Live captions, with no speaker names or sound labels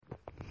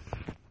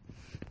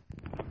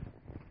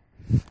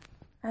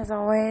As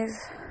always,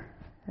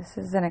 this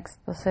is an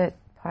explicit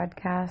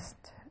podcast.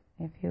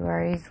 If you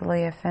are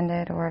easily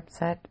offended or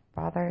upset,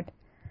 bothered,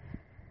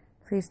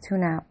 please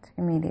tune out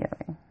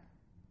immediately.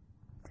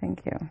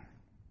 Thank you.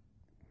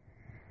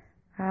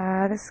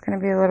 This is going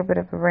to be a little bit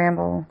of a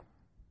ramble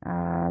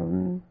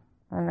on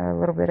a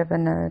little bit of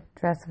an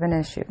address of an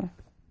issue.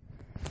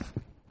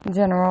 In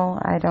general,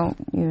 I don't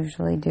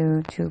usually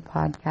do 2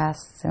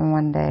 podcasts in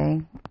one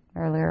day.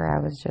 Earlier, I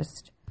was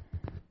just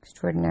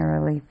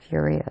extraordinarily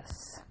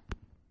furious.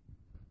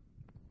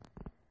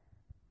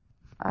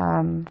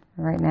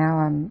 Right now,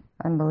 I'm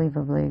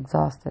unbelievably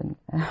exhausted.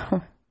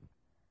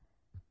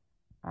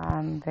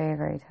 I'm very,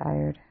 very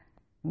tired.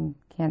 And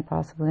can't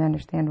possibly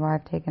understand why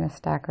I've taken a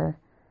stacker.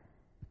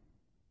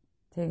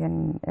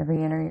 Taken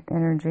every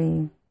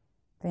energy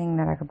thing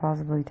that I could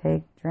possibly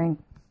take.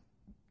 Drank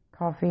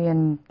coffee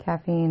and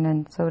caffeine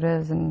and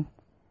sodas and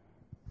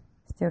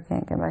still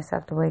can't get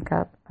myself to wake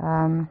up.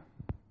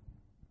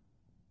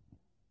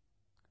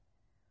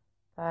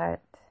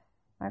 But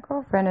my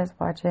girlfriend is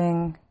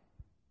watching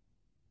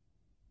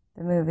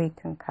the movie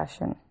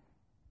Concussion.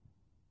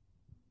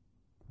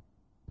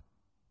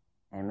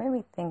 And it made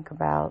me think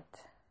about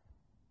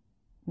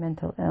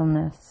mental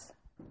illness.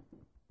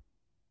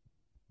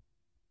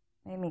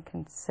 Made me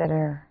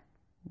consider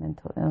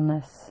mental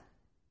illness.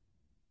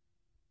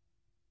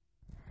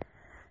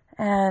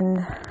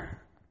 And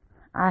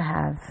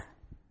I've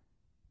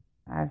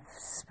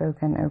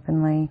spoken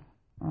openly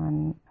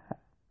on a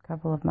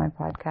couple of my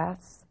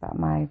podcasts about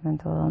my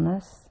mental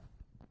illness.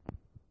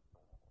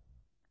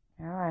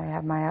 You know, I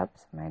have my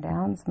ups, my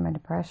downs, my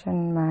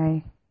depression,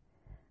 my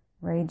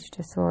rage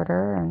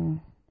disorder,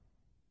 and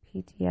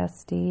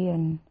PTSD,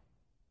 and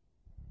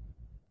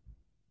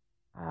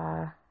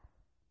I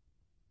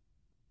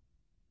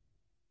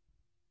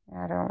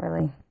don't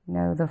really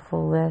know the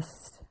full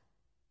list.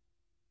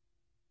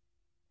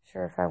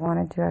 Sure, if I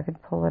wanted to, I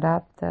could pull it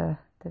up. The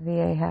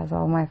VA has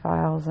all my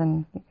files,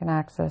 and you can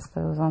access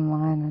those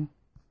online and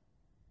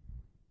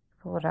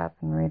pull it up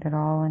and read it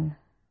all and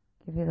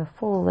give you the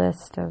full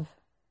list of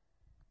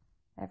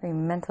every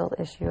mental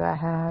issue I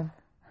have.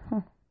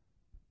 It's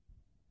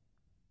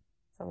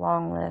a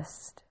long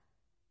list.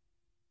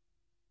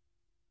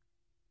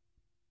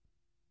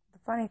 The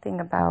funny thing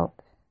about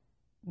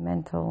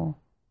mental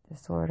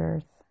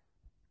disorders,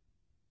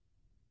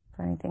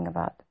 funny thing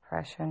about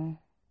depression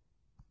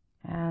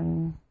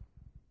and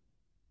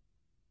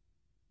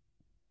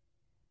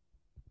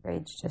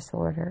rage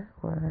disorder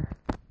or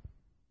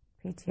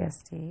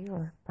PTSD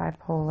or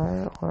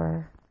bipolar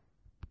or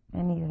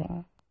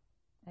anything,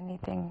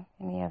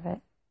 any of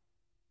it,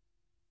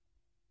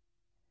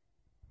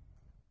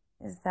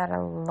 is that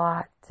a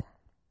lot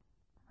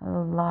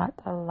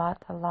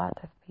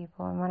of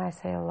people, and when I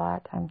say a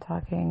lot, I'm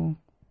talking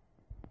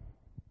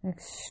an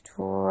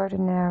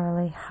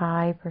extraordinarily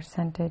high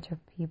percentage of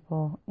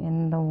people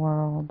in the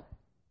world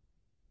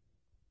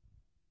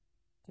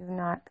do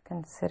not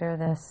consider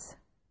this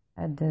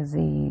a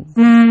disease.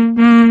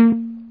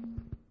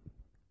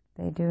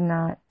 They do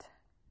not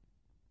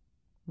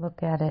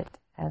look at it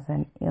as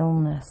an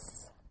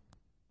illness.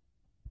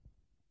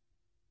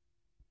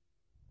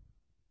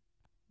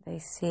 They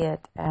see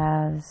it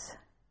as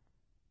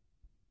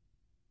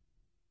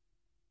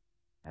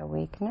a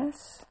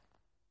weakness.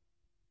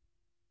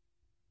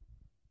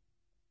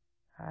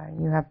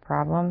 You have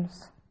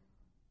problems.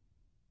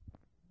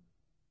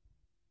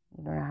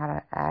 You don't know how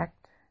to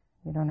act.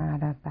 You don't know how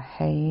to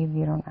behave.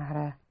 You don't know how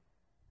to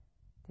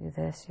do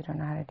this. You don't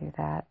know how to do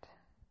that.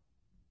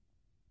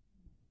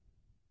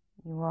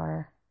 You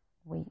are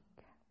weak.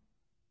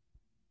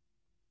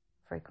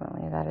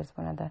 Frequently, that is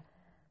one of the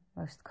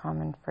most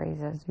common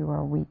phrases. You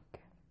are weak.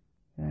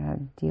 You don't know how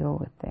to deal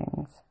with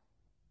things.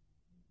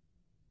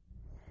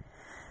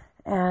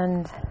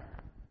 And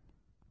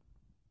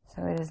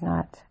so it is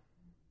not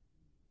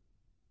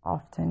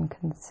often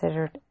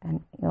considered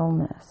an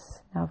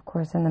illness. Now, of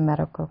course, in the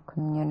medical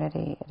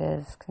community, it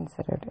is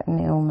considered an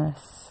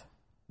illness,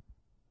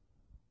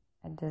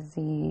 a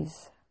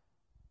disease.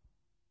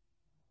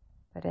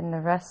 But in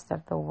the rest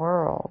of the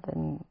world,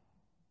 and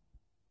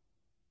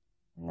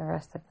in the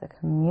rest of the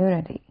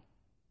community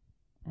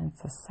and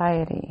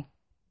society,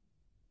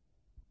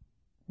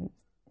 it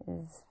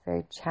is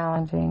very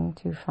challenging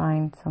to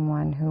find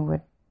someone who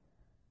would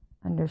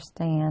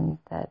understand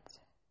that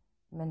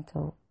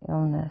mental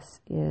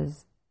illness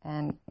is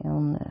an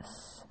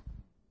illness.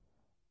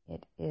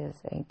 It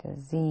is a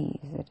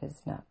disease. It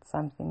is not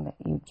something that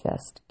you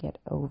just get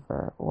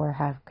over or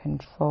have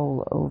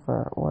control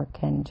over or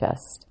can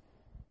just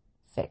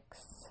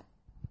fix.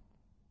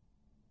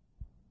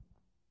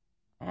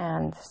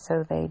 And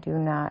so they do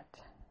not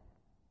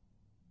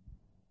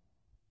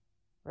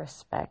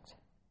respect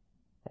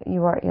that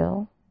you are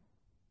ill.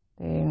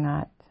 They do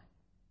not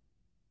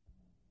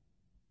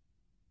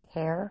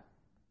care.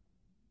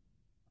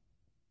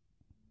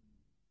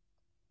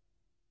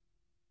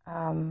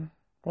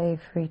 They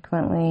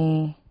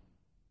frequently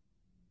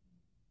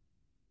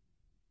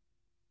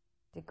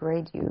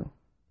degrade you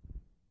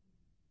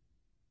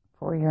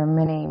for your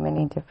many,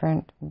 many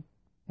different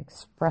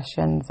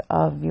expressions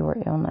of your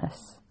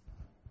illness.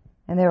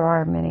 And there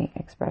are many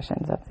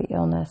expressions of the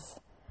illness.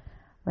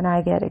 When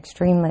I get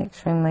extremely,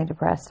 extremely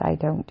depressed, I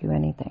don't do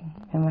anything.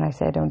 And when I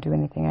say I don't do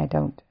anything, I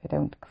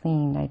don't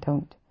clean, I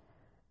don't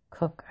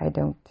cook, I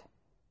don't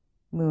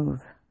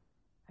move,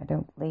 I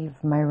don't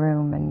leave my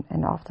room,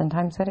 and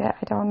oftentimes I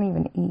don't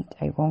even eat.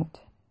 I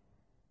won't.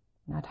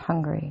 I'm not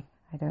hungry.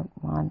 I don't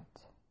want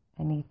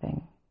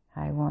anything.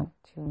 I want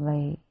to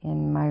lay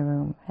in my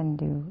room and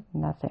do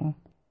nothing.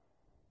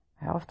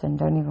 I often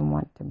don't even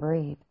want to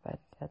breathe, but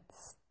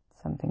that's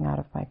something out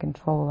of my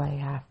control. I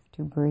have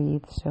to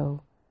breathe,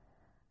 so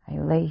I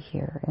lay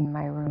here in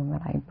my room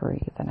and I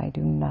breathe, and I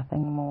do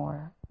nothing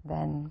more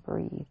than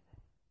breathe.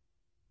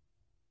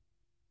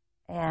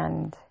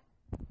 And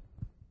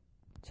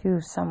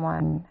to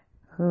someone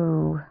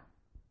who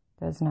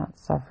does not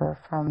suffer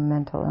from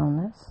mental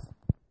illness,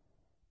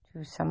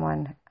 to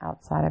someone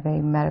outside of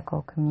a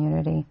medical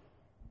community,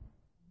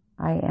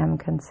 I am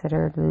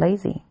considered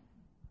lazy.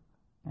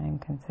 I am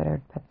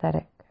considered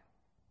pathetic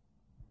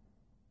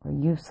or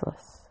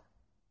useless.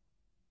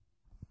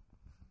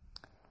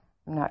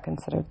 I'm not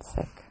considered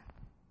sick.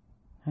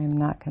 I am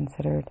not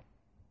considered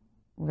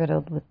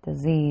riddled with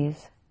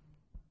disease.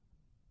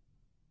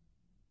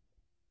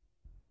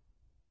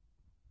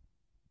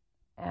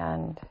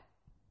 And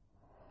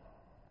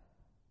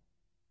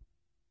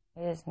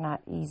it is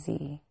not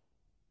easy,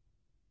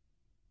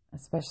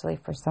 especially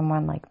for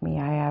someone like me.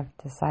 I have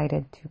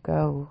decided to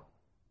go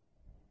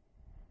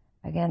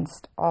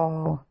against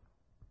all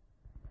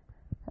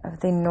of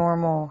the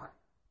normal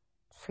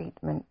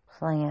treatment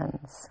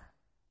plans.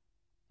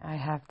 I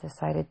have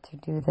decided to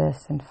do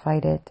this and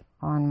fight it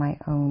on my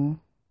own.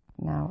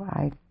 Now,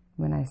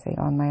 when I say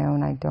on my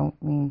own, I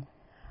don't mean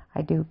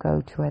I do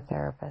go to a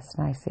therapist,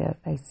 and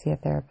I see a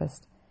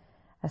therapist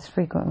as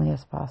frequently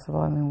as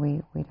possible. I mean,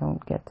 we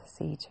don't get to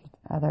see each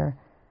other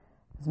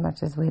as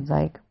much as we'd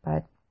like,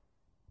 but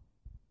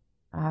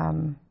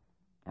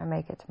I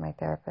make it to my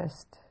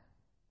therapist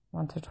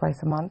once or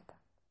twice a month.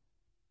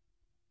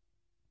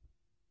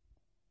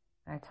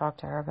 I talk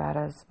to her about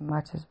as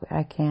much as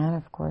I can.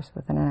 Of course,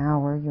 within an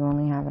hour, you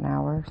only have an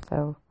hour,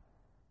 so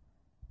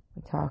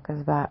we talk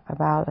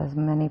about as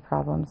many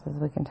problems as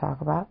we can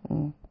talk about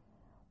and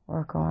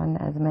work on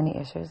as many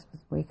issues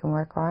as we can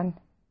work on.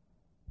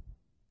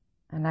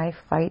 And I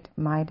fight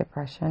my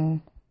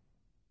depression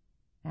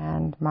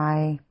and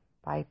my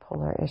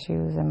bipolar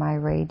issues and my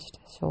rage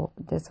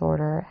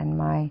disorder and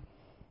my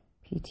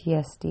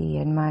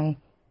PTSD and my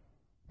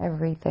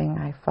everything.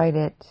 I fight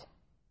it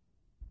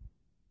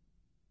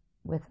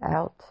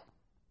without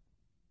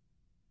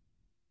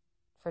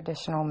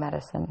traditional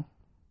medicine.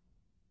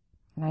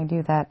 And I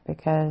do that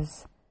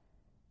because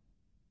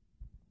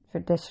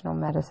traditional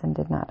medicine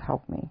did not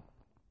help me.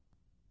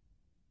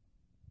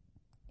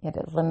 It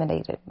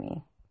eliminated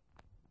me.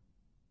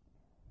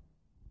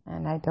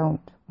 And I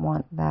don't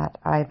want that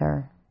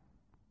either.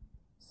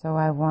 So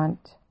I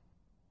want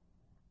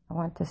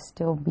to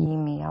still be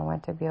me. I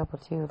want to be able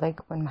to,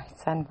 like when my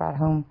son brought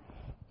home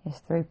his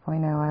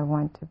 3.0, I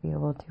want to be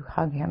able to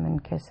hug him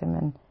and kiss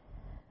him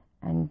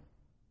and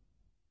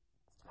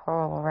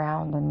twirl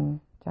around and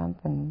jump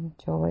and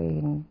joy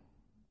and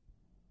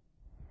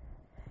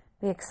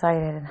be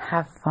excited and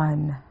have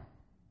fun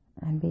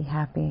and be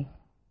happy.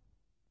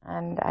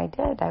 And I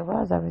did. I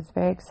was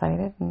very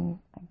excited, and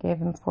I gave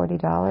him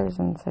 $40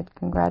 and said,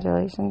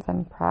 "Congratulations,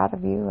 I'm proud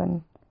of you."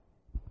 And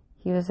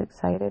he was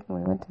excited, and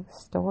we went to the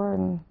store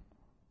and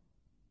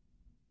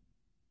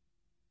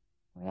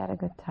we had a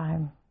good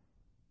time.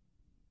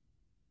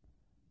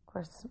 Of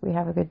course, we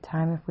have a good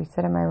time if we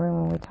sit in my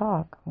room and we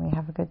talk. We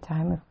have a good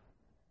time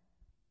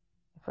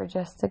if we're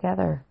just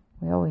together.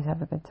 We always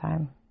have a good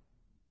time.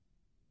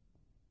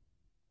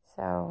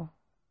 So,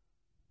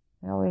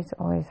 we always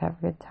have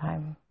a good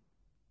time,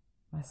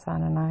 my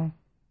son and I.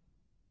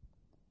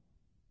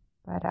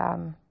 But,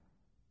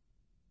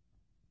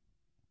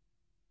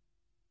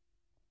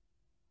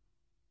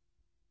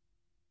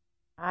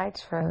 I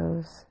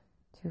chose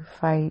to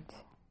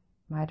fight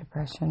my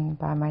depression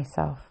by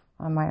myself,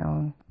 on my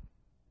own.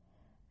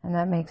 And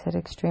that makes it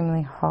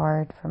extremely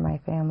hard for my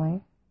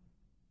family.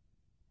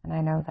 And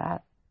I know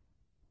that,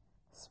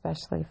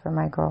 especially for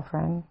my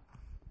girlfriend.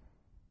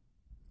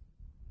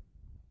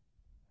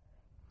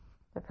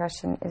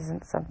 Depression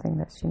isn't something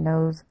that she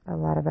knows a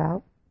lot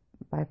about.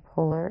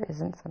 Bipolar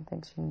isn't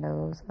something she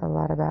knows a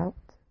lot about.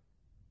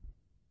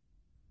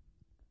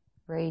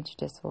 Rage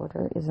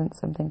disorder isn't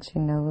something she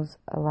knows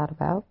a lot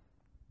about.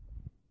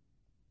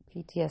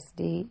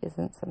 PTSD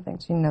isn't something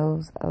she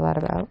knows a lot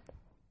about.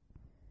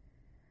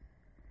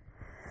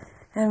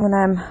 And when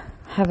I'm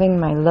having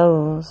my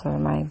lows or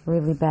my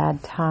really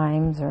bad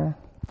times or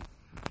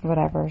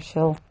whatever,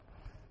 she'll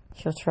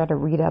try to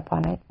read up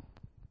on it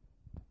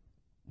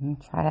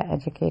and try to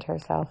educate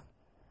herself.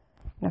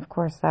 And of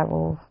course that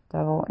will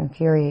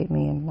infuriate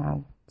me, and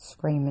I'll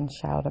scream and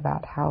shout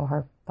about how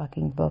her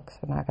fucking books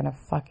are not going to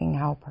fucking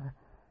help her.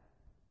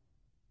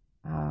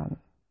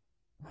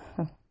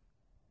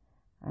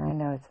 I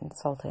know it's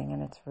insulting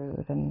and it's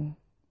rude, and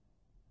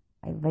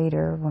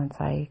later, once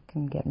I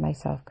can get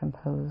myself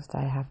composed,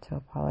 I have to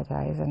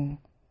apologize, and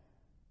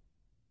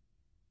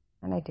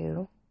I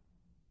do.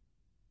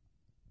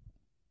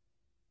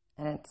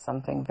 And it's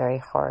something very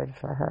hard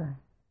for her.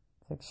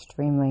 It's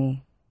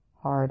extremely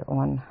hard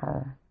on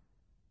her.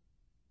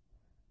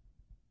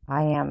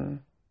 I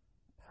am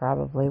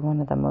probably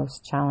one of the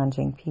most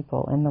challenging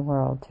people in the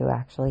world to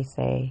actually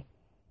say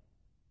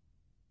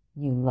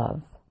you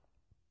love,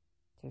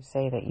 to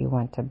say that you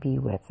want to be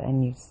with,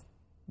 and you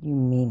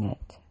mean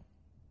it.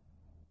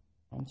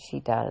 And she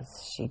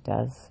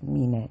does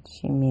mean it.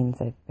 She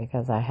means it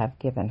because I have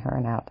given her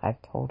an out.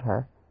 I've told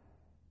her,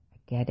 I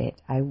get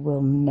it. I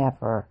will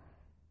never,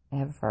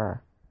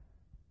 ever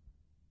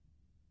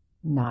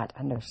not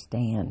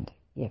understand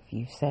if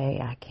you say,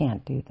 I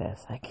can't do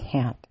this, I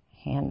can't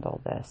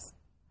handle this,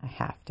 I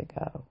have to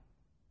go.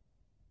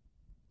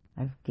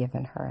 I've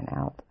given her an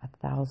out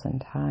 1,000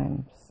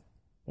 times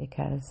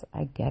because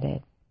I get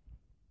it.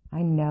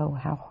 I know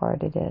how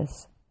hard it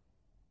is.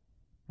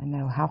 I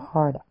know how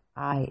hard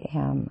I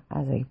am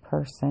as a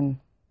person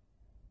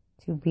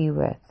to be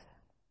with.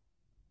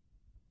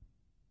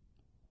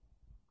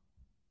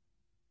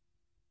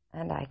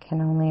 And I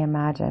can only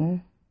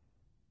imagine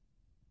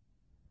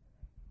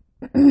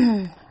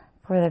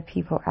for the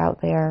people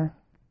out there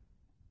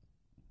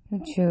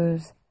who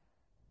choose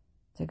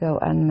to go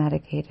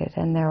unmedicated,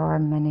 and there are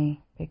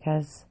many,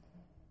 because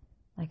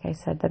like I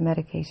said, the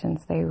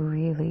medications, they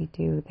really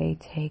do, they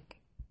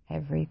take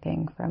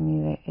everything from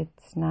you.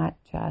 It's not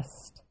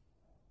just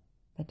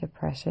the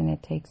depression,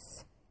 it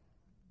takes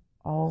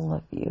all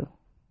of you.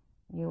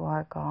 You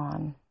are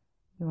gone.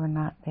 You are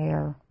not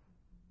there.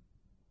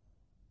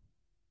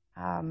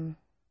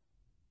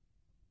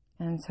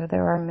 And so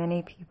there are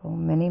many people,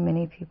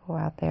 many people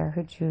out there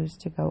who choose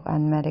to go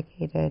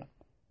unmedicated.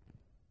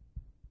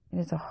 It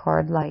is a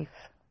hard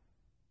life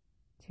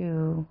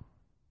to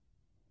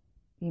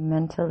be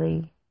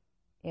mentally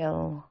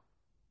ill,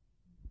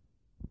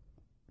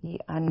 be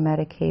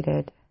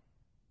unmedicated,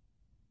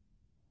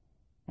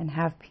 and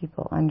have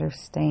people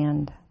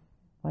understand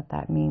what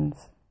that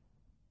means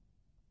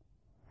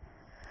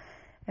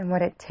and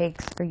what it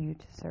takes for you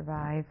to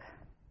survive.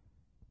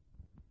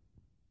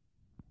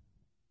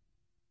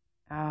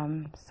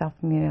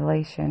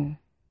 Self-mutilation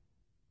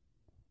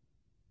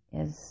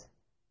is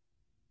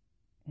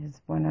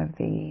one of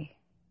the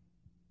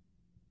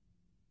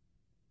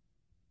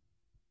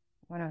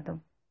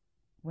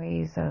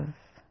ways of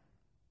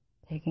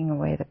taking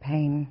away the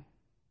pain.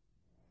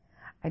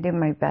 I do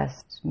my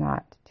best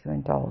not to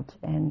indulge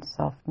in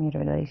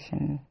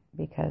self-mutilation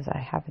because I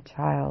have a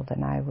child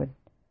and I would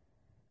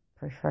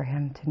prefer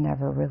him to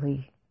never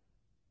really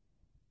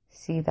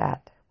see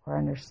that or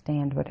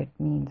understand what it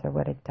means or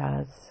what it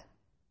does.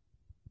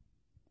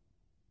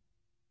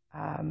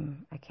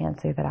 I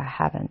can't say that I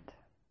haven't.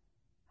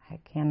 I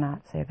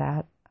cannot say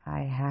that.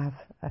 I have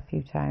a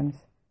few times.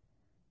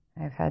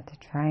 I've had to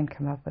try and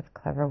come up with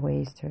clever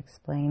ways to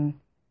explain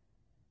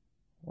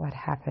what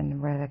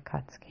happened, where the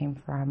cuts came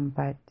from,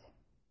 but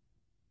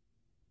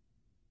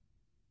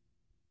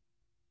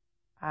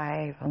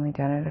I've only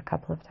done it a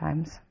couple of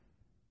times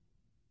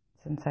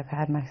since I've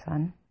had my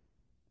son.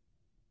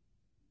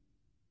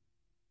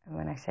 And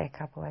when I say a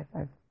couple,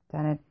 I've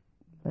done it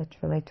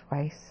literally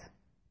twice.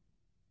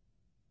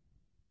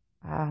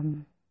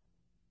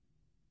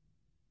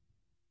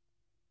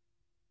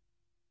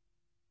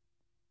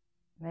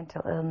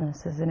 Mental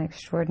illness is an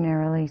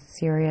extraordinarily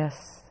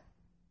serious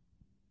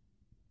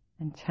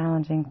and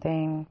challenging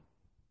thing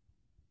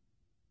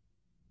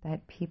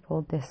that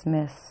people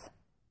dismiss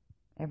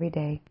every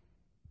day.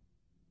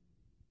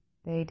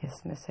 They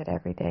dismiss it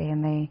every day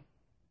and they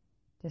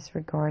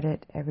disregard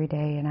it every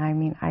day. And I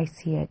mean, I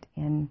see it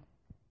in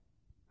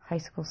high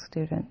school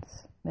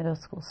students, middle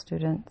school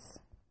students.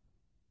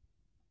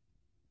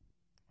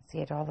 I see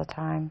it all the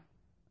time.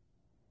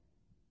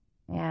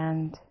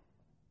 And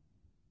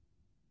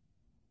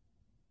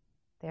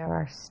there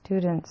are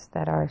students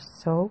that are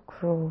so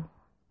cruel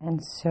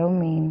and so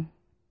mean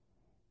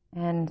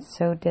and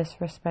so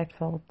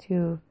disrespectful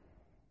to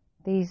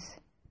these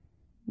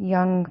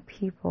young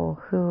people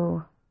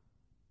who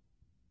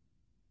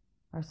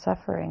are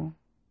suffering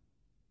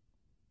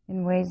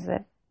in ways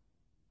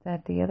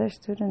that the other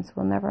students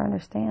will never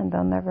understand.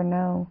 They'll never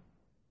know.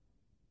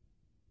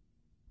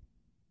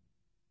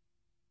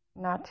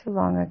 Not too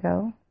long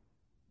ago,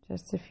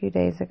 just a few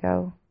days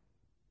ago,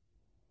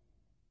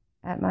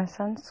 at my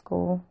son's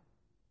school,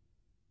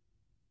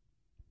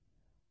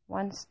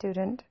 one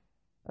student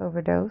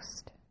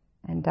overdosed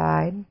and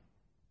died.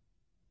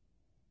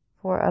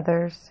 4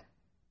 others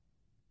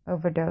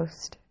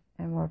overdosed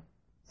and were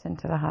sent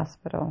to the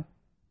hospital.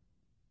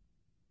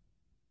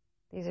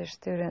 These are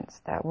students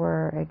that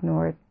were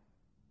ignored,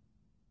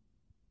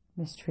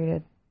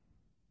 mistreated,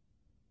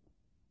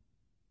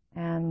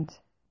 and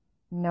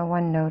no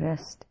one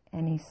noticed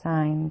any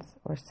signs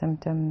or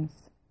symptoms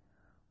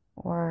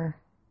or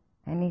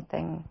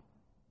anything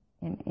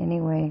in any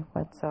way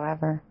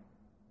whatsoever.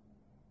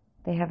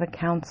 They have a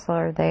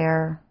counselor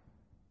there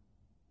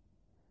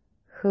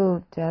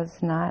who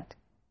does not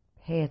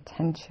pay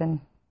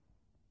attention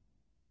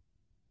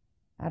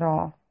at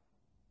all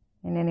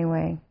in any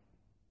way.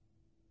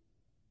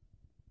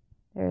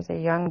 There's a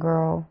young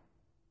girl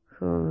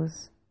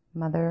whose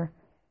mother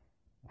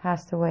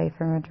passed away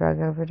from a drug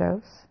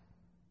overdose,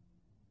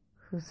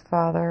 whose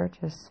father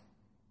just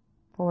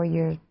 4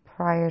 years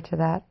prior to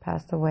that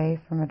passed away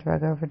from a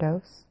drug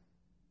overdose,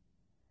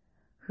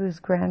 whose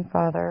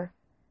grandfather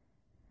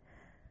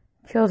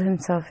killed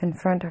himself in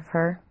front of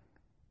her,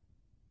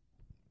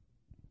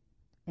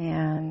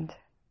 and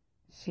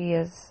she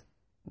is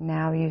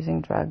now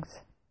using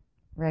drugs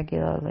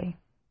regularly.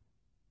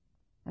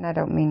 And I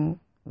don't mean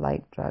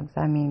light drugs,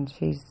 I mean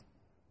she's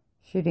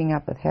shooting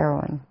up with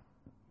heroin.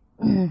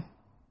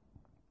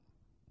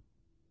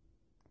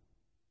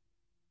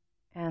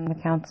 And the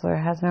counselor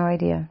has no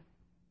idea.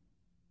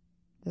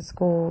 The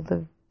school,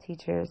 the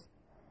teachers,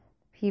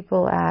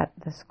 people at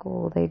the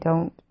school, they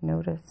don't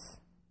notice.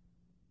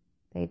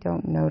 They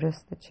don't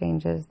notice the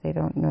changes. They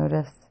don't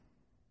notice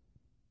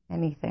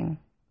anything.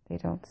 They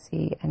don't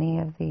see any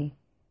of the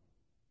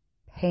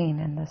pain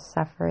and the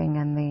suffering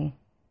and the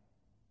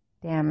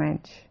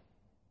damage.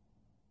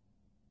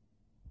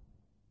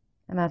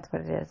 And that's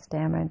what it is,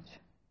 damage.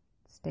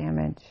 It's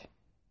damage.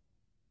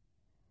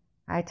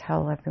 I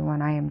tell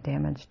everyone I am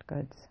damaged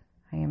goods.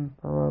 I am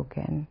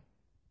broken.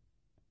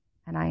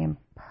 And I am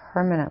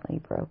permanently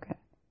broken.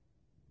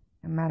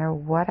 No matter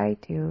what I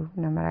do,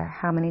 no matter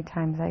how many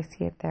times I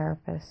see a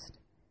therapist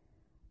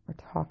or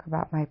talk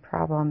about my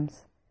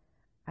problems,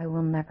 I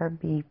will never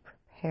be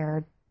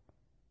prepared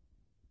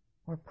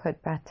or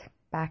put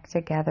back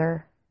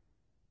together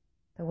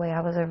the way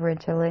I was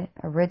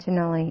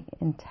originally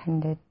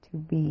intended to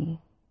be.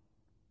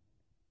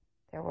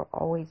 There will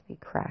always be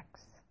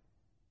cracks.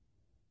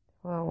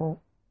 There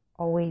will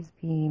always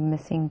be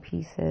missing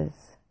pieces.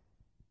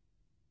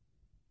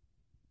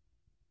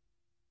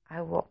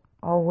 I will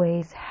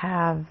always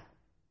have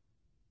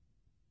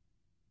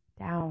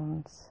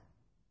downs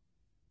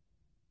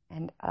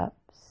and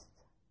ups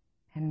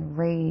and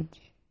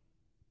rage.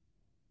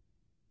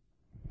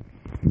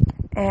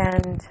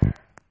 And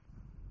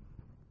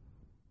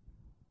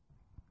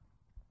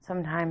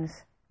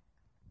sometimes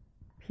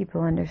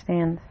people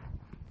understand,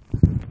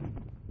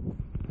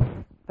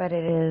 but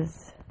it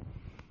is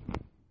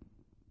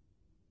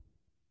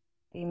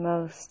the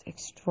most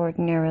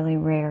extraordinarily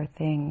rare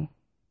thing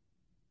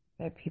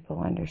that people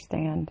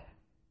understand.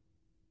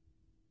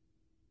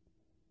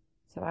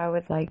 So I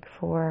would like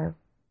for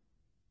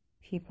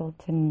people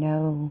to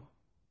know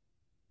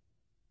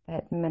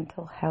that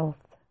mental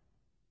health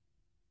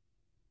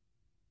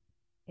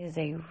is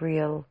a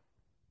real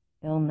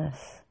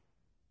illness.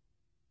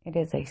 It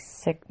is a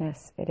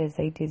sickness. It is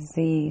a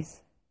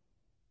disease.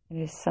 It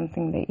is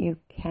something that you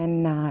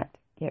cannot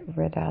get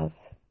rid of,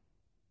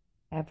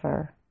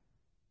 ever.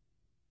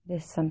 It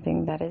is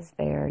something that is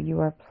there. You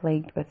are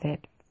plagued with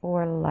it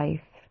for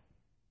life.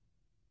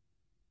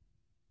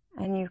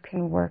 And you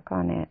can work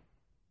on it.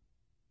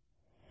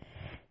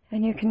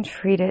 And you can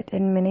treat it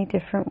in many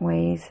different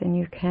ways, and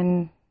you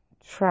can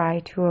try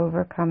to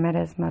overcome it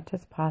as much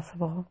as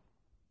possible.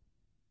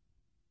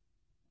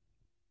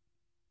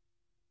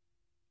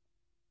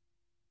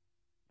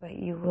 But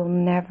you will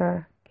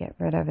never get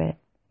rid of it.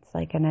 It's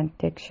like an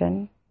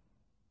addiction.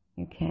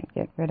 You can't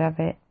get rid of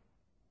it.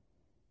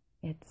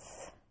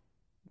 It's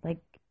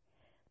like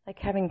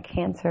having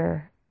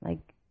cancer. Like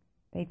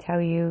they tell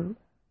you,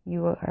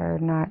 you are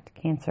not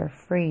cancer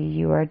free.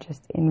 You are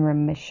just in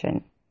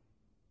remission.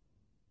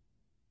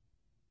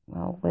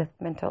 Well, with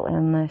mental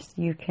illness,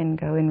 you can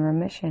go in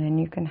remission and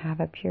you can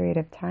have a period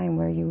of time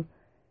where you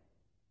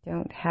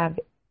don't have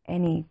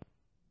any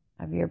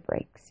of your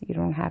breaks. You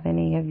don't have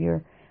any of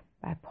your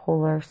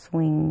bipolar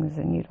swings,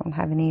 and you don't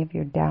have any of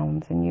your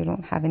downs, and you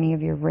don't have any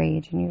of your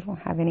rage, and you don't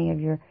have any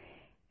of your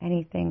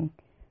anything.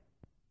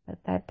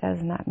 But that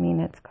does not mean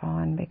it's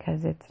gone,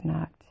 because it's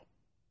not.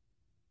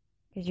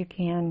 Because you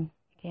can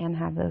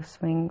have those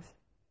swings,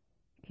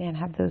 you can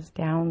have those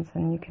downs,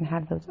 and you can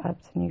have those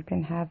ups, and you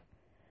can have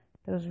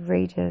those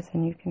rages,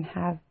 and you can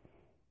have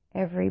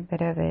every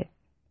bit of it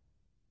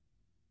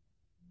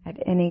at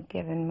any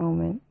given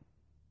moment.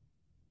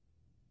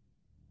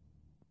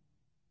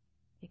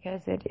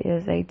 Because it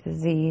is a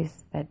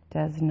disease that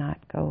does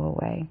not go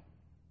away.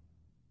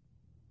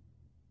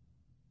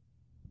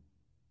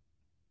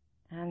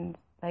 And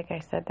like I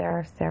said, there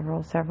are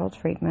several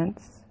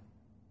treatments.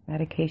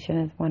 Medication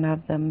is one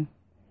of them.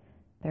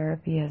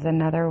 Therapy is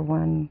another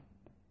one.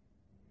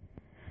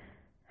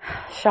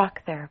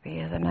 Shock therapy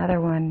is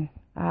another one.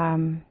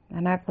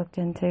 And I've looked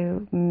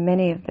into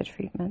many of the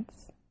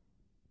treatments.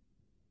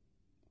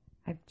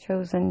 I've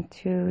chosen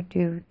to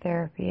do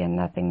therapy and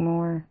nothing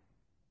more,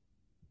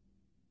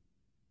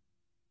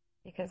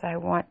 because I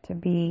want to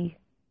be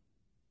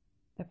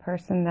the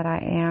person that I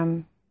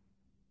am.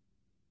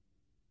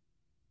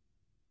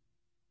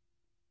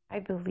 I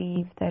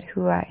believe that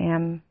who I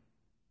am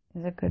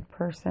is a good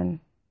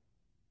person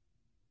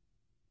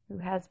who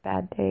has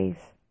bad days.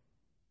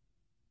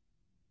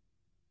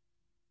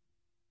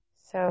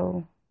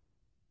 So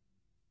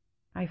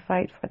I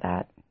fight for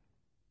that.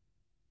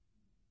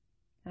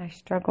 I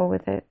struggle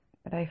with it,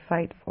 but I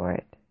fight for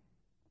it.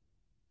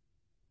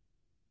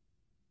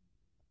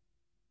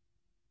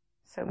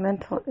 So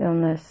mental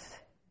illness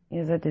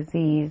is a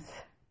disease,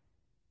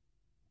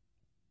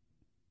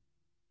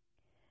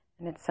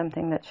 and it's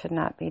something that should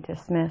not be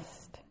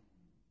dismissed.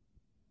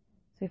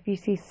 So if you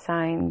see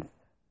signs,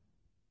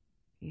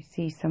 you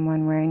see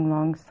someone wearing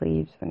long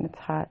sleeves when it's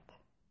hot,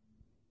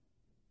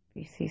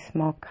 if you see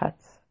small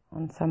cuts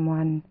on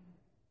someone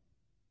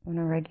on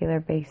a regular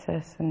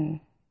basis and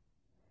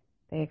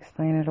they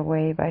explain it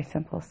away by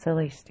simple,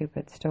 silly,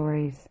 stupid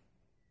stories,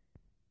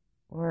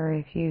 or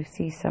if you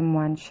see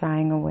someone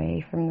shying away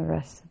from the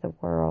rest of the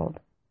world,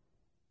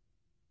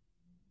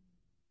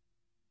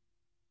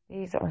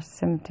 these are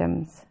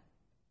symptoms.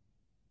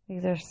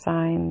 These are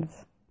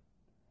signs.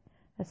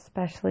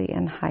 Especially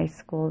in high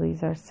school,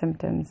 these are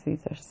symptoms,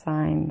 these are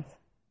signs.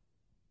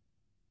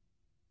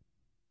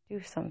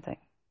 Do something.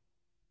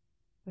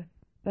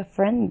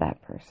 Befriend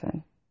that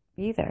person.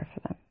 Be there for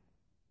them.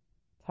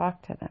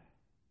 Talk to them.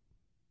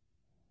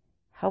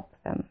 Help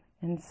them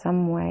in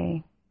some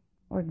way,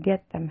 or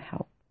get them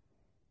help.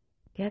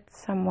 Get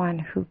someone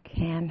who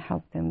can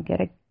help them.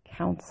 Get a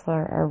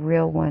counselor, a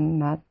real one,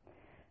 not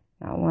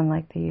one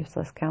like the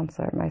useless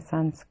counselor at my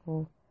son's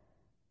school.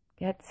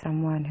 Get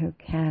someone who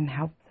can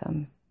help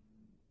them.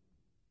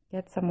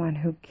 Get someone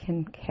who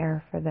can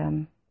care for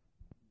them.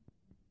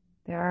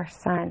 There are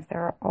signs.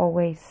 There are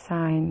always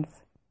signs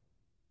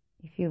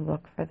if you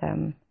look for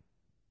them.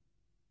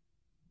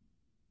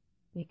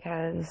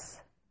 Because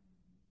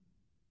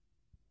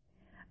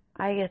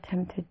I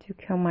attempted to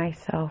kill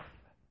myself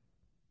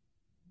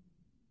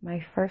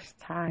my first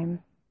time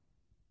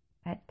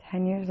at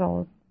 10 years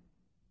old.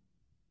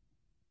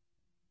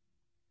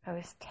 I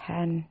was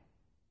 10.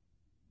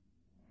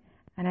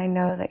 And I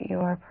know that you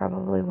are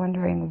probably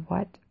wondering,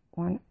 what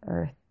on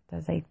earth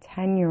does a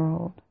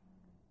 10-year-old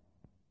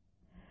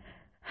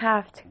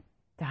have to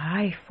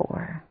die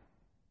for?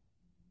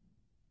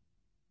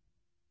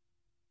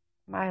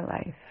 My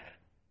life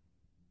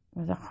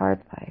was a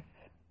hard life,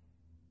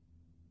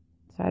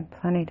 so I had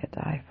plenty to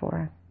die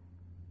for.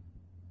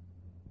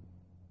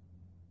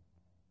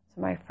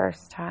 So my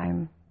first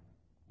time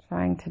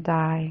trying to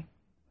die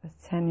was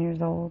 10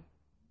 years old.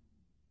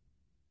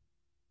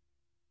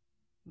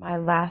 My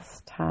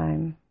last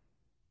time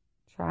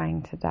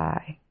trying to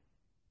die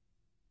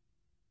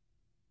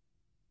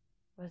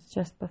was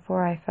just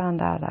before I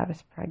found out I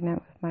was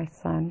pregnant with my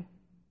son.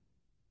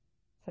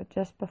 So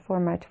just before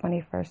my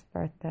 21st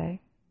birthday.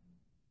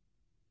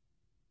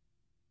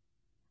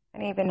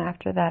 And even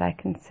after that, I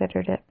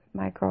considered it,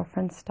 but my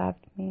girlfriend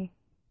stopped me.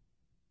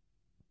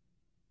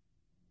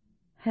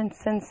 And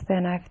since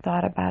then, I've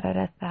thought about it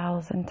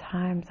 1,000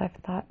 times. I've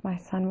thought my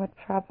son would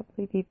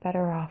probably be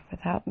better off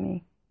without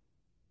me.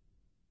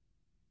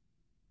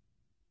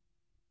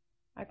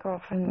 My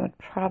girlfriend would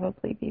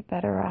probably be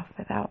better off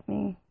without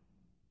me.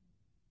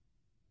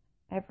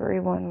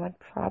 Everyone would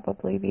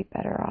probably be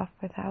better off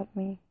without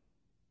me.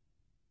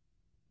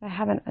 I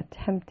haven't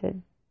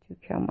attempted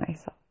to kill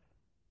myself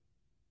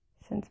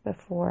since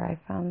before I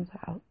found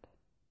out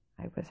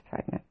I was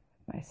pregnant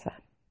with my son.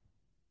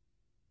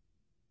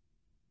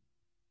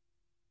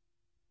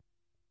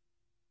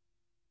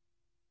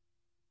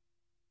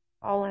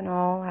 All in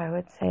all, I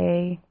would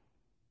say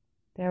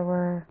there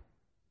were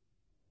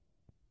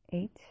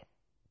 8,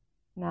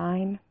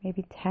 9,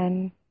 maybe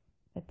 10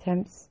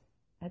 attempts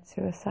at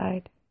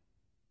suicide.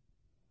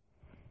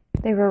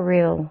 They were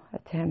real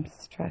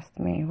attempts, trust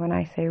me. When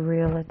I say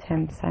real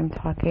attempts, I'm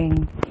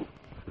talking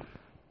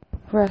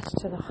rush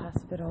to the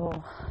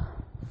hospital,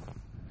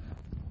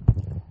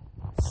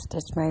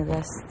 stitch my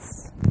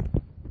wrists,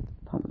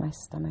 pump my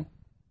stomach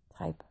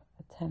type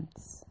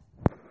attempts.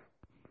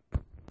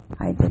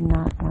 I did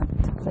not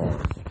want to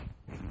live.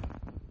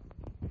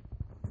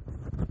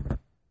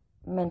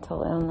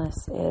 Mental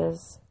illness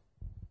is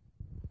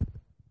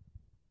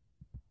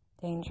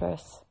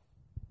dangerous,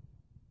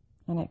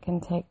 and it can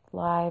take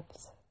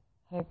lives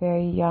at a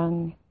very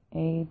young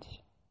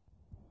age.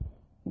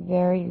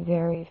 Very,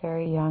 very,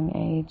 very young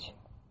age.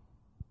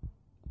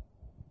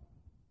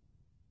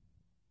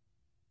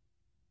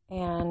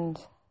 And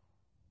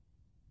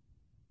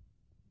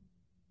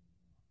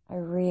I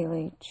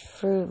really,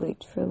 truly,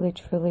 truly,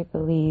 truly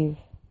believe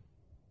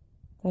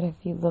that if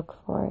you look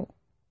for it,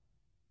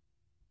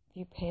 if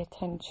you pay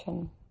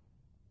attention,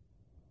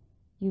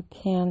 you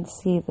can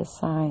see the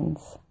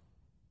signs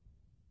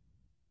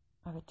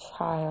of a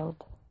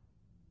child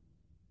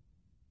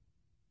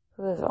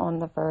who is on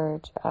the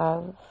verge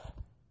of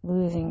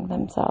losing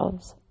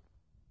themselves.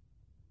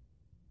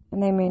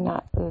 And they may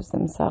not lose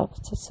themselves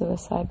to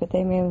suicide, but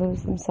they may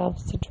lose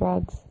themselves to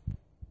drugs,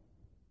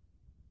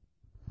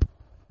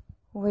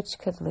 which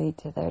could lead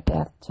to their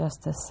death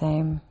just the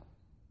same.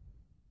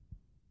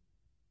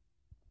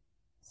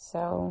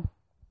 So,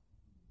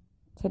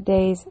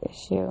 today's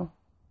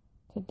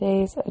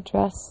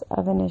address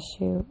of an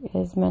issue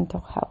is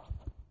mental health.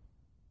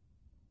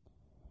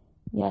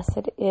 Yes,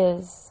 it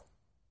is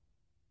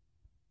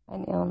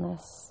an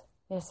illness.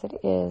 Yes, it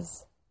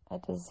is a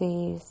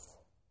disease.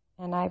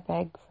 And I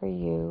beg for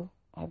you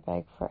I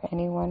beg for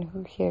anyone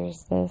who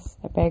hears this,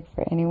 I beg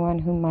for anyone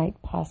who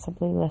might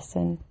possibly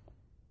listen.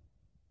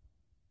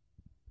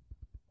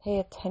 Pay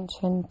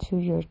attention to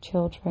your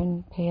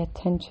children. Pay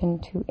attention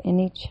to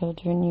any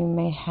children you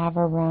may have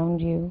around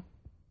you.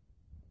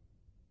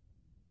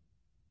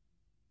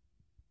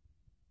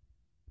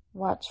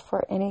 Watch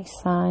for any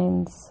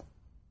signs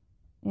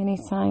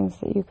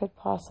that you could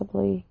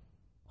possibly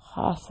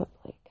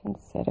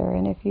consider.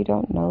 And if you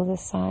don't know the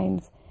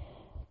signs,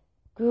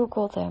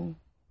 Google them.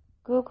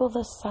 Google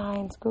the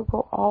signs.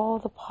 Google all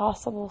the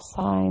possible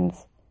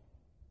signs.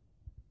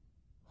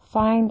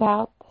 Find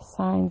out the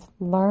signs.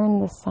 Learn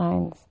the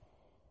signs.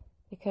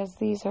 Because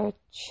these are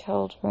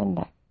children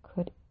that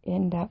could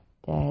end up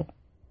dead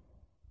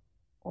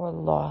or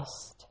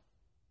lost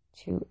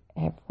to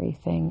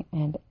everything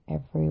and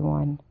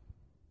everyone.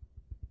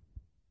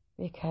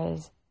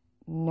 Because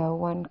no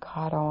one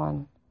caught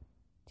on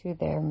to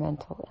their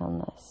mental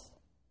illness.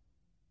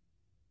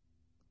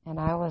 And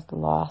I was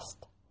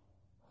lost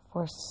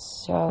for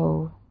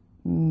so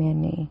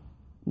many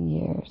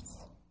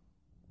years.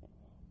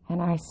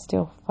 And I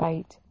still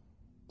fight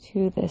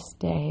to this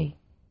day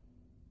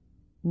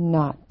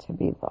not to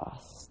be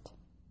lost.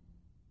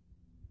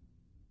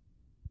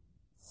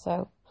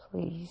 So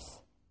please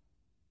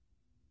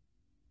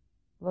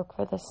look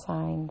for the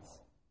signs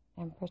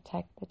and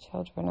protect the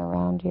children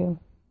around you.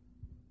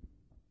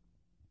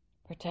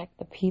 Protect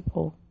the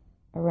people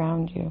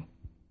around you.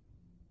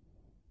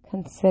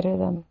 Consider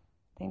them.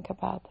 Think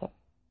about them.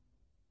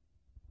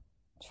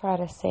 Try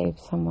to save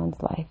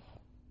someone's life.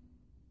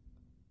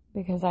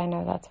 Because I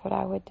know that's what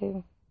I would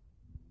do.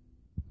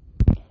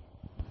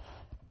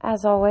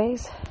 As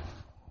always,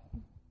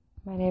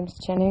 my name's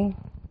Jenny.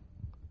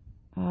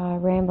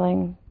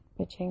 Rambling,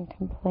 bitching,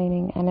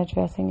 complaining, and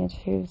addressing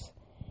issues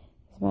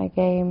is my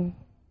game.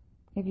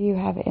 If you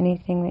have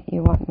anything that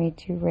you want me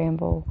to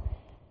ramble,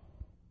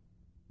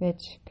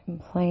 bitch,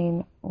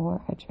 complain,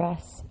 or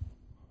address,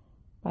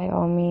 by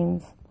all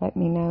means, let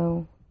me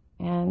know,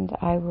 and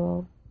I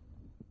will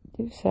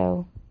do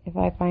so. If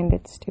I find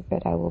it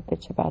stupid, I will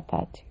bitch about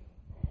that too.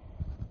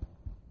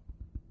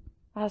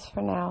 As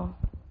for now,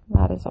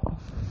 that is all.